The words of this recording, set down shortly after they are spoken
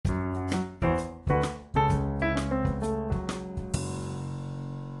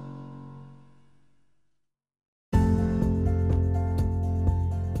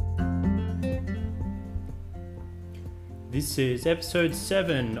This is episode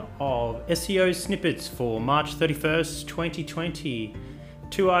 7 of SEO Snippets for March 31st, 2020.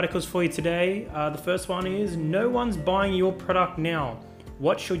 Two articles for you today. The first one is No One's Buying Your Product Now.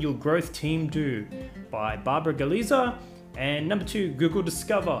 What Should Your Growth Team Do? By Barbara Galiza. And number 2, Google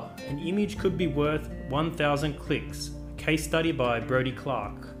Discover. An image could be worth 1,000 clicks. A case study by Brodie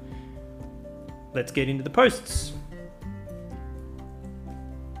Clark. Let's get into the posts.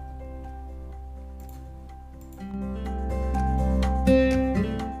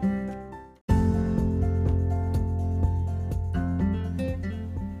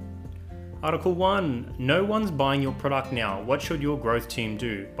 Article 1, No One's Buying Your Product Now. What Should Your Growth Team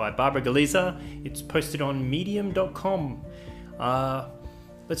Do? By Barbara Galiza. It's posted on medium.com.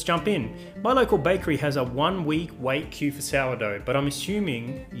 Let's jump in. My local bakery has a 1-week wait queue for sourdough, but I'm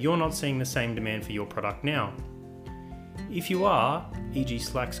assuming you're not seeing the same demand for your product now. If you are, e.g.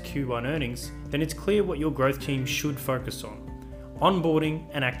 Slack's Q1 earnings, then it's clear what your growth team should focus on: onboarding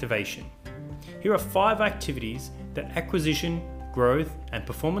and activation. Here are 5 activities that acquisition, growth, and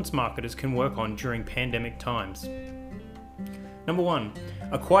performance marketers can work on during pandemic times. Number 1,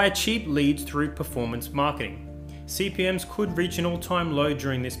 acquire cheap leads through performance marketing. CPMs could reach an all-time low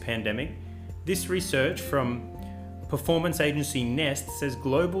during this pandemic. This research from performance agency Nest says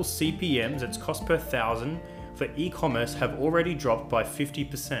global CPMs, that's cost per thousand, for e-commerce have already dropped by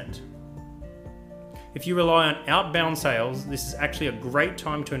 50%. If you rely on outbound sales, this is actually a great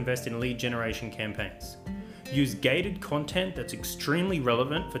time to invest in lead generation campaigns. Use gated content that's extremely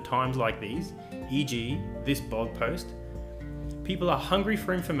relevant for times like these, e.g. this blog post. People are hungry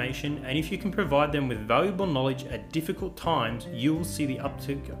for information, and if you can provide them with valuable knowledge at difficult times, you will see the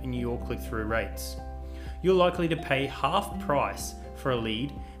uptick in your click-through rates. You're likely to pay half price for a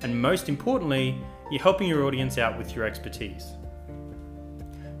lead, and most importantly, you're helping your audience out with your expertise.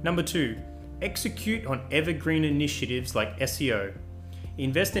 Number 2, execute on evergreen initiatives like SEO.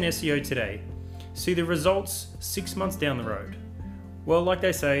 Invest in SEO today. See the results 6 months down the road. Well, like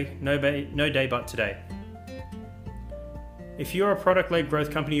they say, no day but today. If you're a product-led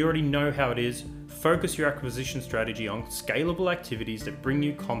growth company, you already know how it is. Focus your acquisition strategy on scalable activities that bring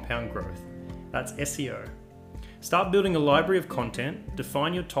you compound growth. That's SEO. Start building a library of content,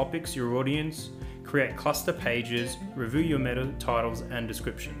 define your topics, your audience, create cluster pages, review your meta titles and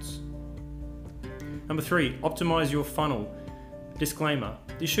descriptions. Number 3, optimize your funnel. Disclaimer,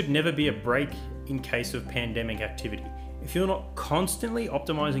 this should never be a break in case of pandemic activity. If you're not constantly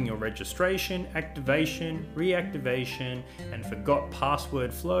optimizing your registration, activation, reactivation, and forgot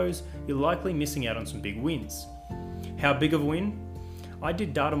password flows, you're likely missing out on some big wins. How big of a win? I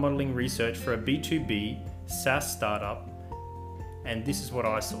did data modeling research for a B2B SaaS startup, and this is what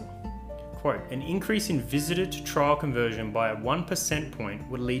I saw. Quote, an increase in visitor to trial conversion by a 1% point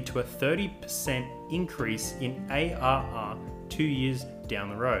would lead to a 30% increase in ARR 2 years down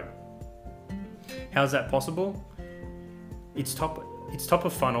the road. How's that possible? It's top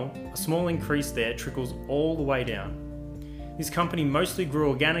of funnel. A small increase there trickles all the way down. This company mostly grew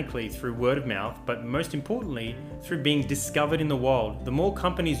organically through word of mouth, but most importantly, through being discovered in the wild. The more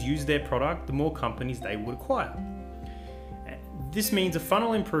companies use their product, the more companies they would acquire. This means a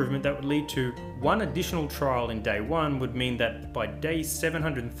funnel improvement that would lead to 1 additional trial in day 1 would mean that by day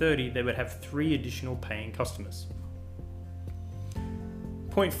 730, they would have 3 additional paying customers.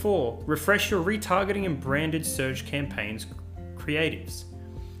 Point 4, refresh your retargeting and branded search campaigns creatives.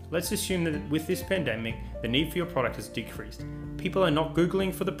 Let's assume that with this pandemic, the need for your product has decreased. People are not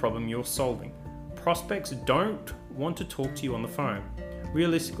Googling for the problem you're solving. Prospects don't want to talk to you on the phone.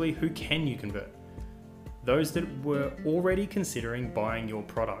 Realistically, who can you convert? Those that were already considering buying your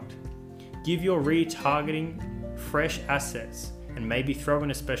product. Give your retargeting fresh assets and maybe throw in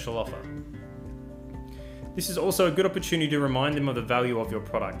a special offer. This is also a good opportunity to remind them of the value of your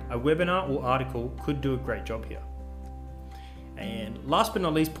product. A webinar or article could do a great job here. And last but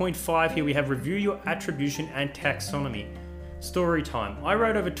not least, point 5 here we have review your attribution and taxonomy. Story time. I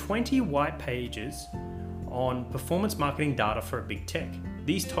wrote over 20 white pages on performance marketing data for a big tech.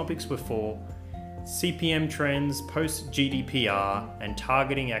 These topics were for CPM trends, post-GDPR, and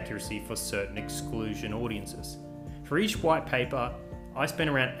targeting accuracy for certain exclusion audiences. For each white paper, I spent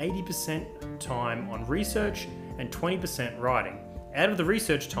around 80% time on research and 20% writing. Out of the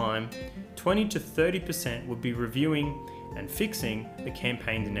research time, 20 to 30% would be reviewing and fixing the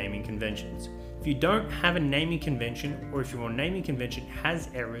campaign's naming conventions. If you don't have a naming convention, or if your naming convention has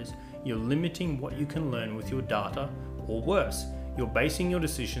errors, you're limiting what you can learn with your data, or worse, you're basing your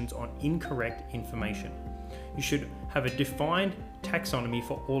decisions on incorrect information. You should have a defined taxonomy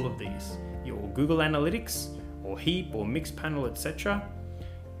for all of these. Your Google Analytics, or Heap, or Mixpanel, etc.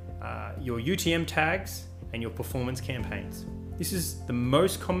 Your UTM tags, and your performance campaigns. This is the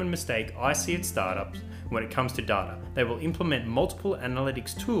most common mistake I see at startups when it comes to data. They will implement multiple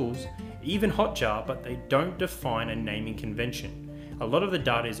analytics tools, even Hotjar, but they don't define a naming convention. A lot of the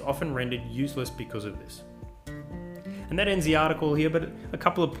data is often rendered useless because of this. And that ends the article here, but a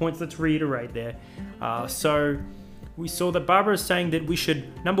couple of points, let's reiterate there. So we saw that Barbara is saying that we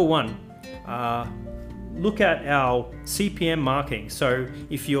should, number one, look at our CPM marketing. So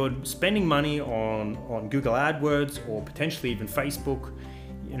if you're spending money on Google AdWords or potentially even Facebook,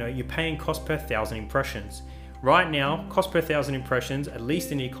 you're paying cost per 1,000 impressions. Right now, cost per 1,000 impressions, at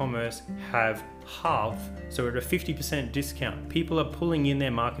least in e-commerce, have halved, so at a 50% discount. People are pulling in their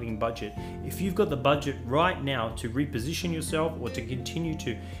marketing budget. If you've got the budget right now to reposition yourself or to continue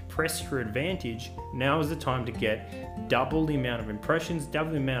to press your advantage, now is the time to get double the amount of impressions,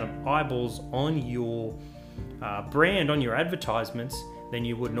 double the amount of eyeballs on your brand, on your advertisements than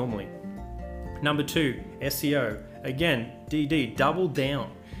you would normally. Number two, SEO. Again, DD, double down.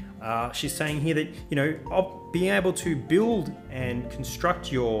 She's saying here that being able to build and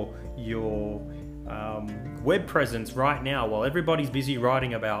construct your web presence right now, while everybody's busy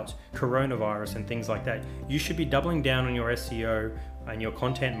writing about coronavirus and things like that, you should be doubling down on your SEO and your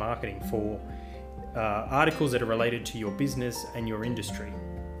content marketing for articles that are related to your business and your industry.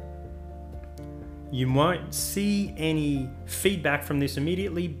 You won't see any feedback from this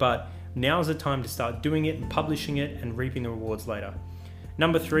immediately, but now's the time to start doing it and publishing it and reaping the rewards later.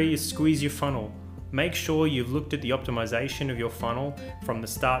 Number three is squeeze your funnel. Make sure you've looked at the optimization of your funnel from the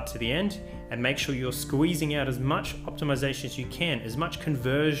start to the end, and make sure you're squeezing out as much optimization as you can, as much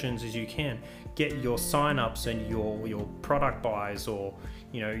conversions as you can. Get your signups and your product buys, or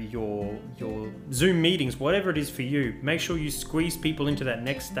your Zoom meetings, whatever it is for you. Make sure you squeeze people into that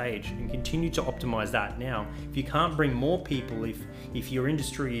next stage and continue to optimize that. Now, if you can't bring more people, if your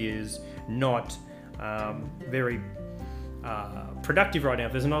industry is not very productive right now,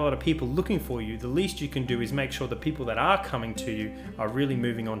 if there's not a lot of people looking for you, the least you can do is make sure the people that are coming to you are really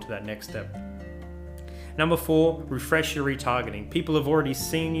moving on to that next step. Number four, refresh your retargeting. People have already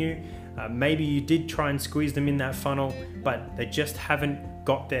seen you. Maybe you did try and squeeze them in that funnel, but they just haven't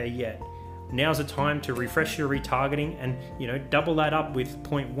got there yet. Now's the time to refresh your retargeting and double that up with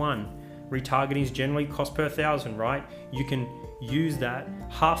point one. Retargeting is generally cost per 1,000, right? You can use that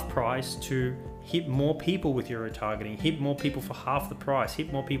half price to hit more people with your retargeting, hit more people for half the price,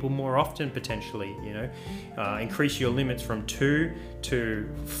 hit more people more often potentially, increase your limits from 2 to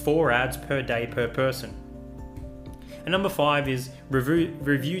 4 ads per day per person. And number five is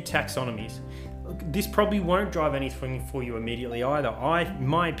review taxonomies. This probably won't drive anything for you immediately either. In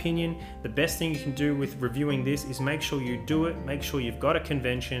my opinion, the best thing you can do with reviewing this is make sure you do it, make sure you've got a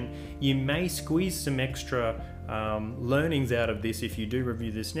convention. You may squeeze some extra learnings out of this if you do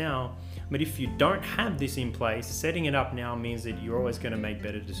review this now, but if you don't have this in place, setting it up now means that you're always going to make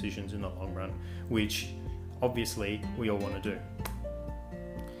better decisions in the long run, which obviously we all want to do.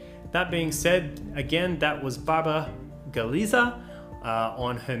 That being said, again, that was Barbara Galiza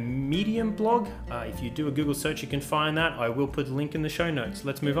on her Medium blog. If you do a Google search, you can find that. I will put the link in the show notes.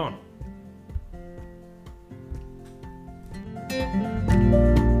 Let's move on.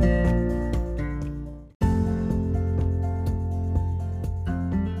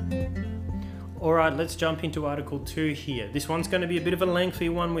 Alright, let's jump into Article 2 here. This one's going to be a bit of a lengthy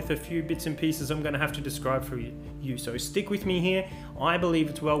one with a few bits and pieces I'm going to have to describe for you. So stick with me here. I believe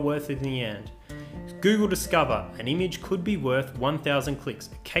it's well worth it in the end. Google Discover, an image could be worth 1,000 clicks.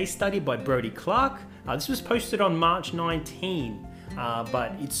 A case study by Brodie Clark. This was posted on March 19,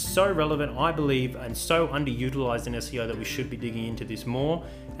 but it's so relevant, I believe, and so underutilized in SEO that we should be digging into this more.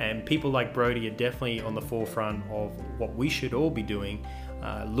 And people like Brodie are definitely on the forefront of what we should all be doing,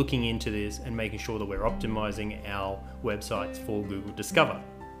 looking into this and making sure that we're optimizing our websites for Google Discover.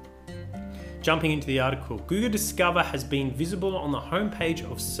 Jumping into the article, Google Discover has been visible on the homepage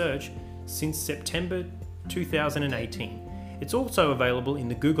of search since September 2018. It's also available in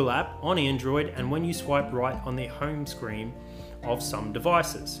the Google app on Android and when you swipe right on the home screen of some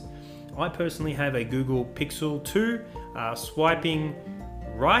devices. I personally have a Google Pixel 2. Swiping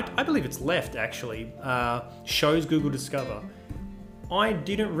right, I believe it's left actually, shows Google Discover. I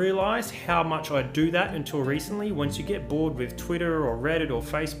didn't realize how much I do that until recently. Once you get bored with Twitter or Reddit or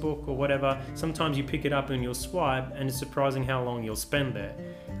Facebook or whatever, sometimes you pick it up and you'll swipe, and it's surprising how long you'll spend there.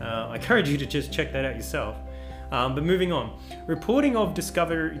 I encourage you to just check that out yourself. But moving on, reporting of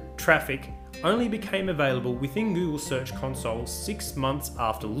Discover traffic only became available within Google Search Console 6 months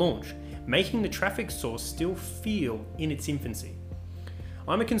after launch, making the traffic source still feel in its infancy.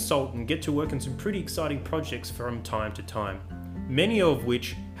 I'm a consultant and get to work on some pretty exciting projects from time to time, many of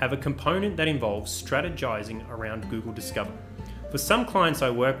which have a component that involves strategizing around Google Discover. For some clients I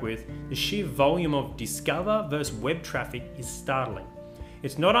work with, the sheer volume of Discover versus web traffic is startling.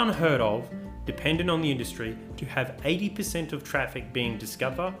 It's not unheard of, dependent on the industry, to have 80% of traffic being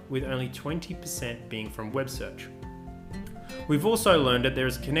Discover with only 20% being from web search. We've also learned that there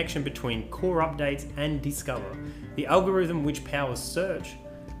is a connection between core updates and Discover, the algorithm which powers search,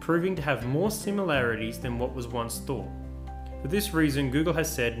 proving to have more similarities than what was once thought. For this reason, Google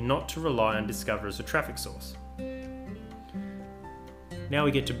has said not to rely on Discover as a traffic source. Now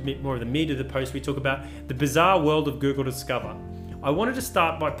we get to a bit more of the meat of the post. We talk about the bizarre world of Google Discover. I wanted to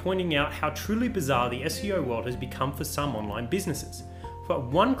start by pointing out how truly bizarre the SEO world has become for some online businesses. For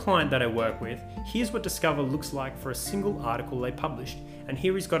one client that I work with, here's what Discover looks like for a single article they published. And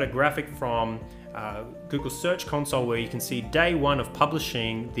here he's got a graphic from Google Search Console where you can see day one of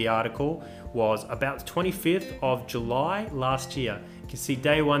publishing the article was about the 25th of July last year. You can see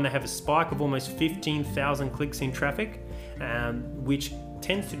day one they have a spike of almost 15,000 clicks in traffic, which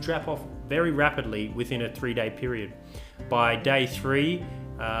tends to drop off very rapidly within a 3-day period. By day 3,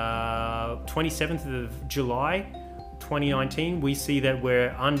 27th of July 2019, we see that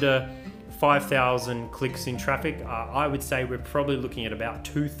we're under 5,000 clicks in traffic. I would say we're probably looking at about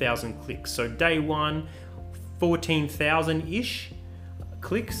 2,000 clicks. So day 1, 14,000-ish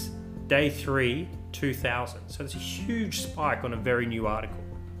clicks. Day 3, 2,000. So it's a huge spike on a very new article.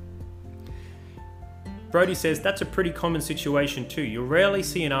 Brody says that's a pretty common situation too. You'll rarely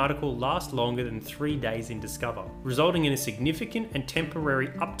see an article last longer than 3 days in Discover, resulting in a significant and temporary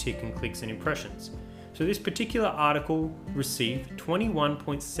uptick in clicks and impressions. So this particular article received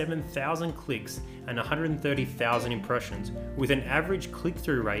 21.7 thousand clicks and 130,000 impressions, with an average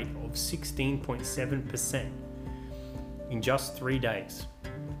click-through rate of 16.7% in just 3 days.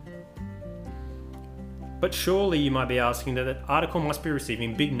 But surely you might be asking that article must be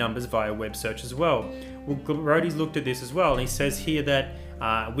receiving big numbers via web search as well. Well, Brody's looked at this as well, and he says here that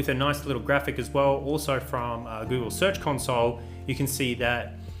with a nice little graphic as well, also from Google Search Console, you can see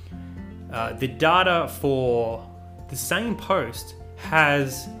that the data for the same post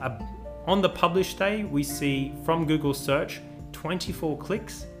has, on the publish day, we see from Google Search 24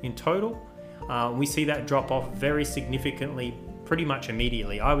 clicks in total. We see that drop off very significantly pretty much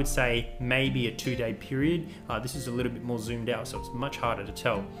immediately. I would say maybe a 2-day period. This is a little bit more zoomed out, so it's much harder to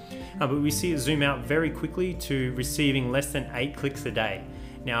tell. But we see it zoom out very quickly to receiving less than 8 clicks a day.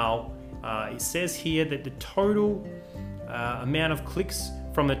 Now, it says here that the total amount of clicks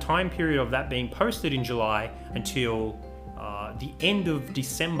from the time period of that being posted in July until the end of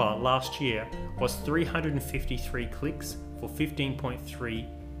December last year was 353 clicks for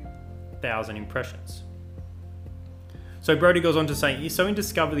 15.3 thousand impressions. So Brody goes on to say, so in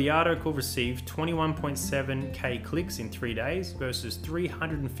Discover, the article received 21.7k clicks in 3 days versus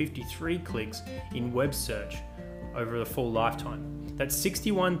 353 clicks in web search over the full lifetime. That's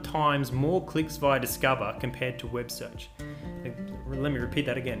 61 times more clicks via Discover compared to web search. Let me repeat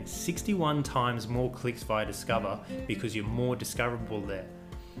that again, 61 times more clicks via Discover because you're more discoverable there.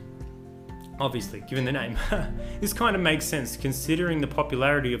 Obviously, given the name. This kind of makes sense considering the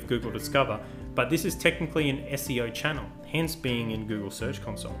popularity of Google Discover, but this is technically an SEO channel, hence being in Google Search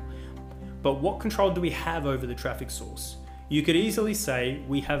Console. But what control do we have over the traffic source? You could easily say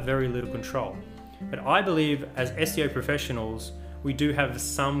we have very little control, but I believe as SEO professionals, we do have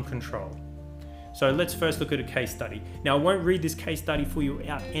some control. So let's first look at a case study. Now I won't read this case study for you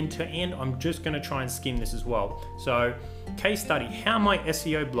out end to end, I'm just going to try and skim this as well. So case study, how my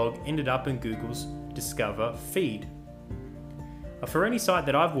SEO blog ended up in Google's Discover feed. For any site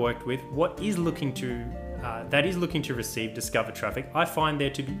that I've worked with, that is looking to receive Discover traffic, I find there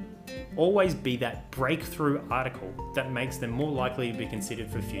to always be that breakthrough article that makes them more likely to be considered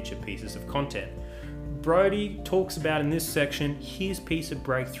for future pieces of content. Brody talks about in this section his piece of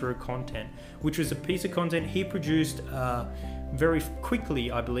breakthrough content, which was a piece of content he produced very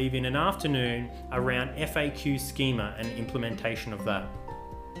quickly, I believe, in an afternoon around FAQ schema and implementation of that.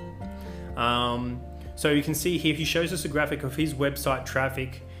 So you can see here, he shows us a graphic of his website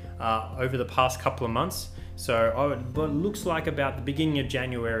traffic over the past couple of months. So what looks like about the beginning of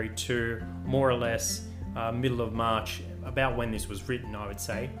January to more or less middle of March, about when this was written, I would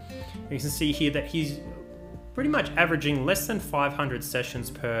say. You can see here that he's pretty much averaging less than 500 sessions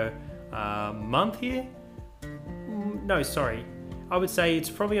per month here. No, sorry. I would say it's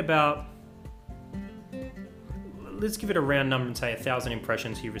probably about, let's give it a round number and say 1,000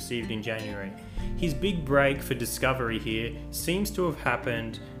 impressions he received in January. His big break for discovery here seems to have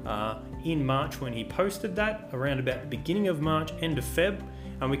happened in March when he posted that, around about the beginning of March, end of Feb,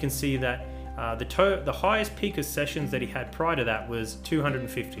 and we can see that The highest peak of sessions that he had prior to that was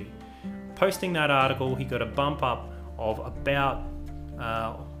 250. Posting that article, he got a bump up of about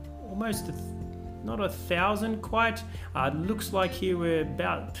almost not 1,000 quite. Looks like here we're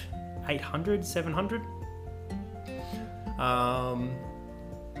about 800, 700.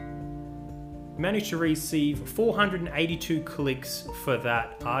 Managed to receive 482 clicks for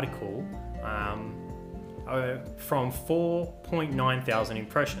that article from 4.9 thousand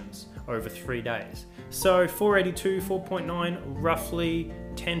impressions over 3 days. So 482, 4.9, roughly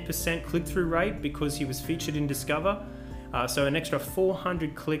 10% click-through rate because he was featured in Discover. So an extra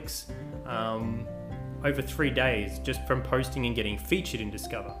 400 clicks over 3 days just from posting and getting featured in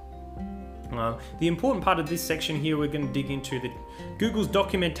Discover. The important part of this section here, we're going to dig into Google's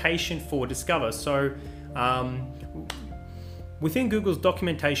documentation for Discover. So within Google's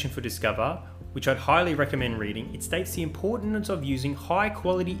documentation for Discover, which I'd highly recommend reading, it states the importance of using high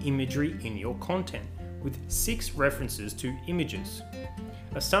quality imagery in your content, with 6 references to images.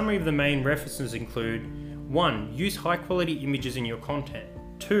 A summary of the main references include: 1. Use high quality images in your content.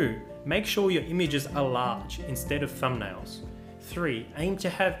 2. Make sure your images are large instead of thumbnails. 3. Aim to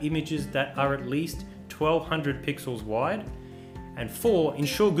have images that are at least 1200 pixels wide. And 4.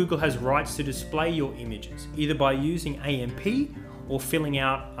 Ensure Google has rights to display your images, either by using AMP or filling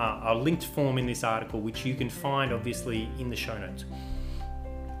out a linked form in this article, which you can find obviously in the show notes.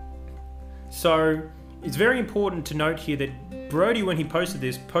 So it's very important to note here that Brody, when he posted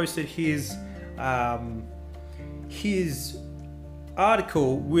this, posted his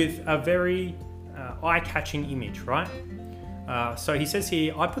article with a very eye-catching image, right? So he says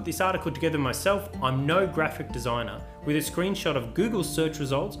here, I put this article together myself. I'm no graphic designer, with a screenshot of Google search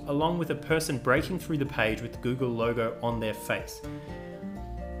results along with a person breaking through the page with the Google logo on their face.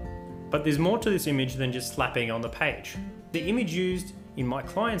 But there's more to this image than just slapping on the page. The image used in my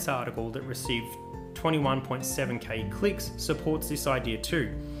client's article that received 21.7k clicks supports this idea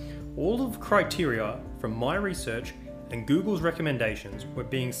too. All of the criteria from my research and Google's recommendations were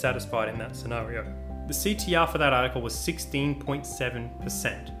being satisfied in that scenario. The CTR for that article was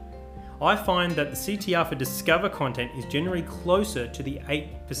 16.7%. I find that the CTR for Discover content is generally closer to the 8%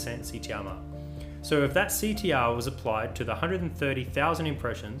 CTR mark. So if that CTR was applied to the 130,000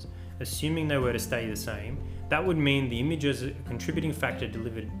 impressions, assuming they were to stay the same, that would mean the image as a contributing factor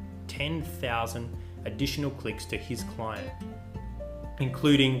delivered 10,000 additional clicks to his client,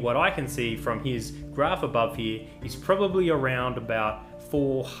 including what I can see from his graph above here is probably around about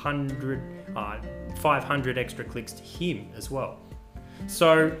 500 extra clicks to him as well.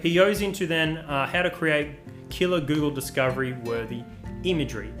 So he goes into then how to create killer Google discovery worthy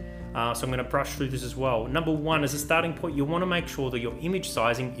imagery. So I'm going to brush through this as well. Number 1, as a starting point, you want to make sure that your image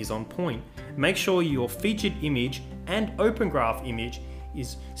sizing is on point. Make sure your featured image and open graph image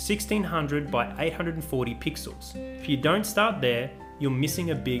is 1600 by 840 pixels. If you don't start there, you're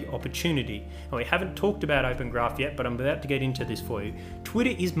missing a big opportunity. And we haven't talked about Open Graph yet, but I'm about to get into this for you.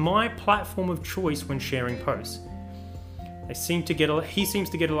 Twitter is my platform of choice when sharing posts. He seems to get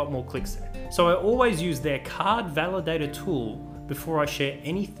a lot more clicks there. So I always use their card validator tool before I share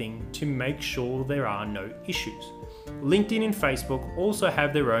anything to make sure there are no issues. LinkedIn and Facebook also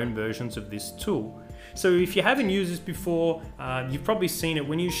have their own versions of this tool. So if you haven't used this before, you've probably seen it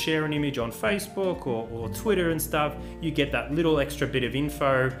when you share an image on Facebook or Twitter and stuff, you get that little extra bit of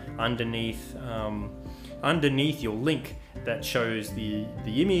info underneath your link that shows the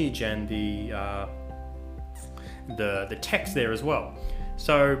image and the text there as well.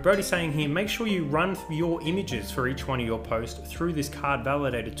 So Brody's saying here, make sure you run your images for each one of your posts through this card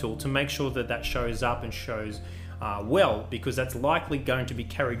validator tool to make sure that shows up and shows well, because that's likely going to be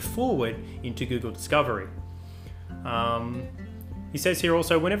carried forward into Google Discovery. He says here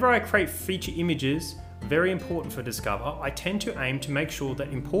also, whenever I create feature images, very important for Discover, I tend to aim to make sure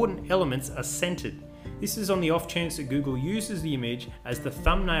that important elements are centered. This is on the off chance that Google uses the image as the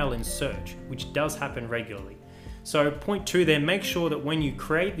thumbnail in search, which does happen regularly. So point 2 there, make sure that when you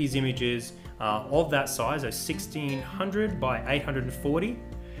create these images of that size, so 1600 by 840,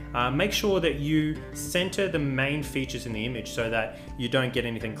 make sure that you center the main features in the image so that you don't get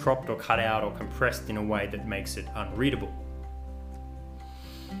anything cropped or cut out or compressed in a way that makes it unreadable.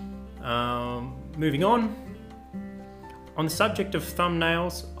 Moving on. On the subject of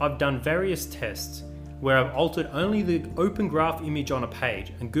thumbnails, I've done various tests where I've altered only the open graph image on a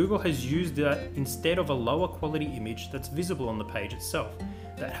page, and Google has used that instead of a lower quality image that's visible on the page itself,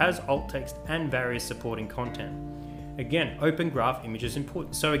 that has alt text and various supporting content. Again, open graph image is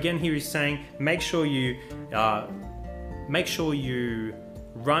important. So again, here he's saying, make sure you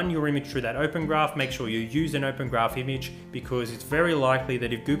run your image through that Open Graph. Make sure you use an Open Graph image, because it's very likely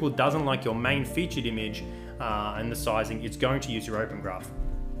that if Google doesn't like your main featured image and the sizing, it's going to use your Open Graph.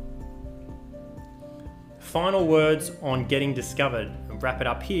 Final words on getting discovered. Wrap it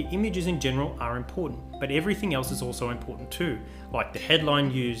up here. Images in general are important, but everything else is also important too, like the headline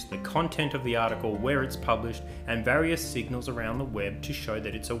used, the content of the article, where it's published, and various signals around the web to show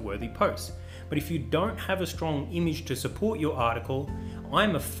that it's a worthy post. But if you don't have a strong image to support your article,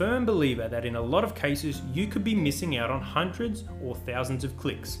 I'm a firm believer that in a lot of cases you could be missing out on hundreds or thousands of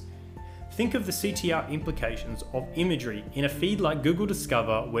clicks. Think of the CTR implications of imagery in a feed like Google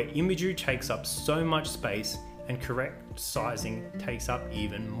Discover, where imagery takes up so much space and correct sizing takes up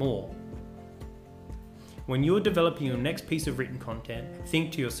even more. When you're developing your next piece of written content,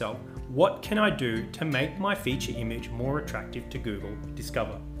 think to yourself, what can I do to make my feature image more attractive to Google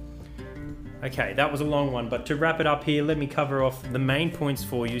Discover? Okay, that was a long one, but to wrap it up here, let me cover off the main points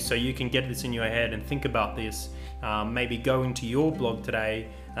for you so you can get this in your head and think about this. Maybe go into your blog today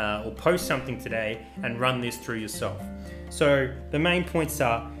or post something today and run this through yourself. So the main points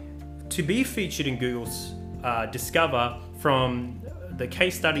are, to be featured in Google's Discover, from the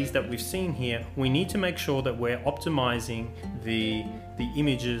case studies that we've seen here, we need to make sure that we're optimizing the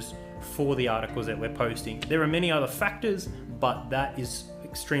images for the articles that we're posting. There are many other factors, but that is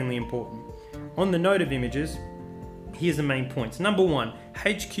extremely important. On the note of images, here's the main points. Number one,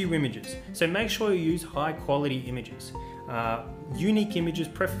 HQ images. So make sure you use high quality images. Unique images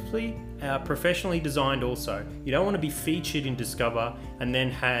preferably, professionally designed also. You don't want to be featured in Discover and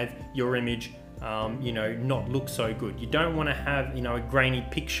then have your image not look so good. You don't want to have a grainy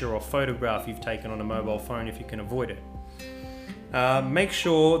picture or photograph you've taken on a mobile phone if you can avoid it. Make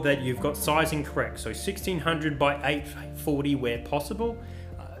sure that you've got sizing correct. So 1600 by 840 where possible.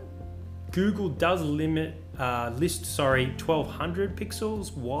 Google does list 1200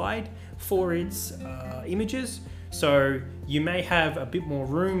 pixels wide for its images, so you may have a bit more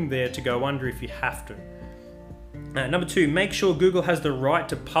room there to go under if you have to. Number two, make sure Google has the right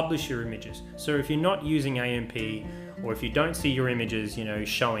to publish your images. So if you're not using AMP, or if you don't see your images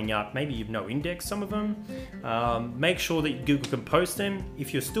showing up, maybe you've no indexed some of them, make sure that Google can post them.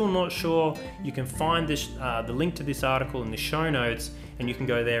 If you're still not sure, you can find this, the link to this article in the show notes, and you can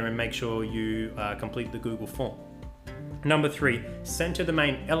go there and make sure you complete the Google form. Number three, center the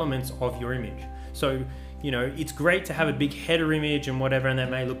main elements of your image. So it's great to have a big header image and whatever, and that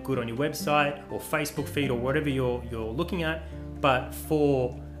may look good on your website or Facebook feed or whatever you're looking at, but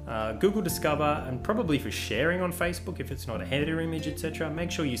for Google Discover, and probably for sharing on Facebook if it's not a header image, etc.,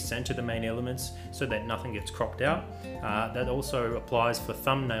 make sure you center the main elements so that nothing gets cropped out. That also applies for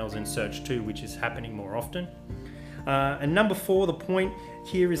thumbnails in search too, which is happening more often. And number four, the point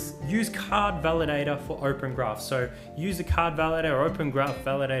here is use Card Validator for Open Graph. So use a Card Validator or Open Graph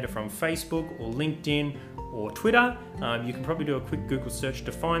Validator from Facebook or LinkedIn or Twitter. You can probably do a quick Google search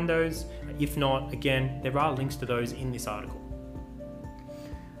to find those. If not, again, there are links to those in this article.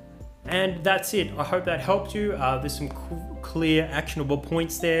 And that's it. I hope that helped you. There's some clear, actionable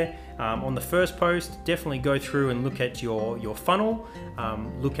points there. On the first post, definitely go through and look at your funnel,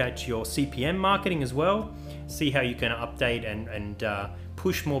 look at your CPM marketing as well, see how you can update and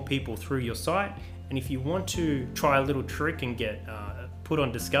push more people through your site. And if you want to try a little trick and get put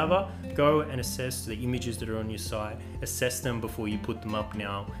on Discover, go and assess the images that are on your site, assess them before you put them up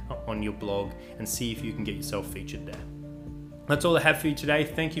now on your blog, and see if you can get yourself featured there. That's all I have for you today.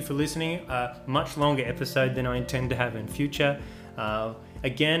 Thank you for listening. A much longer episode than I intend to have in future.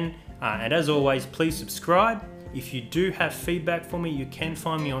 And as always, please subscribe. If you do have feedback for me, you can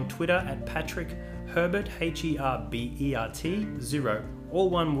find me on Twitter at Patrick Herbert, Herbert 0. All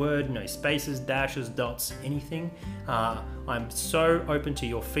one word, no spaces, dashes, dots, anything. I'm so open to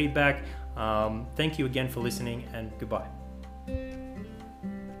your feedback. Thank you again for listening, and goodbye.